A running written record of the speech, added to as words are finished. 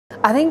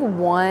I think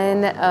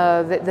one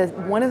of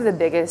the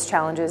biggest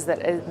challenges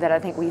that I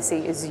think we see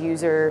is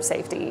user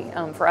safety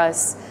for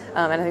us,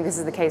 and I think this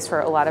is the case for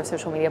a lot of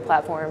social media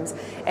platforms,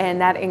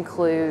 and that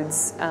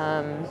includes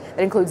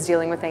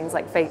dealing with things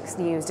like fake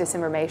news,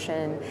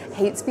 disinformation,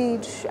 hate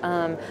speech.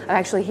 I'm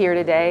actually here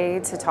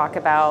today to talk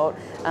about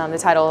the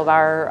title of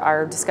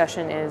our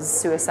discussion is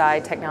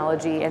Suicide,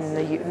 Technology, and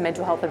the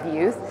Mental Health of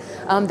Youth.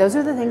 Those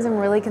are the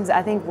things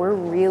I think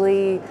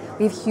we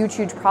have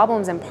huge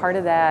problems, and part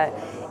of that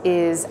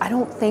is I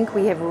don't think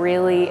we have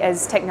really,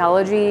 as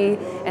technology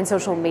and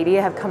social media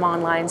have come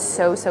online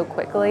so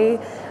quickly,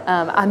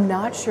 I'm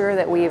not sure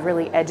that we have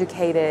really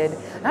educated,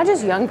 not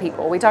just young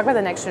people, we talk about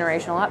the next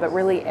generation a lot, but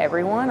really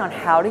everyone on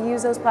how to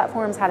use those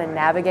platforms, how to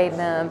navigate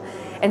them,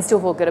 and still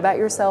feel good about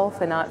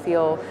yourself and not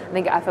feel, I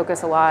think I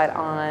focus a lot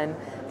on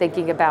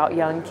thinking about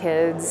young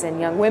kids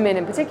and young women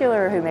in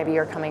particular who maybe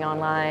are coming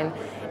online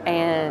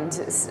and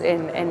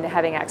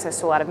having access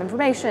to a lot of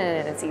information,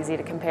 and it's easy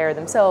to compare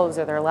themselves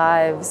or their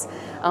lives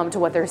to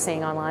what they're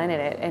seeing online,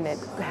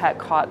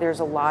 there's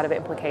a lot of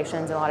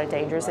implications and a lot of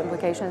dangerous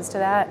implications to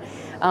that.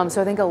 So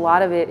I think a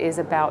lot of it is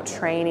about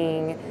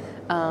training,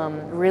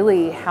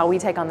 really how we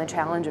take on the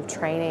challenge of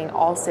training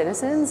all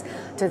citizens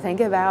to think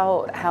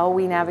about how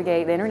we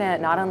navigate the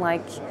internet, not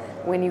unlike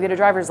when you get a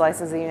driver's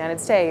license in the United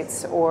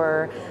States,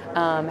 or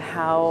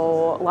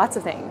how lots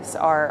of things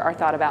are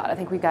thought about. I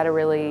think we've got to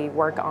really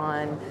work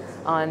on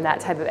that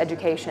type of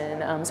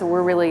education. So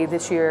we're really,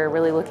 this year,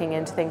 really looking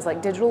into things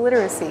like digital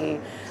literacy,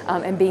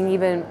 and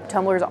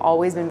Tumblr's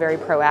always been very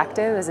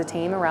proactive as a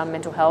team around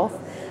mental health,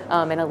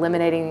 and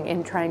eliminating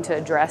and trying to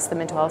address the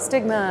mental health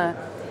stigma.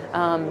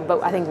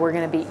 But I think we're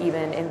going to be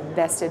even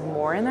invested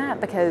more in that,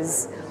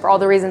 because for all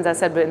the reasons I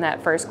said in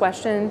that first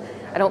question,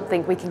 I don't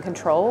think we can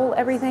control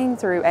everything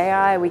through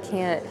AI. We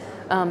can't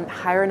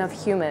hire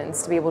enough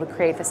humans to be able to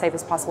create the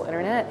safest possible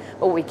internet.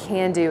 But what we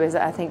can do is,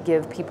 I think,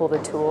 give people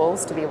the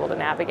tools to be able to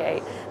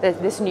navigate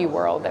this new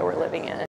world that we're living in.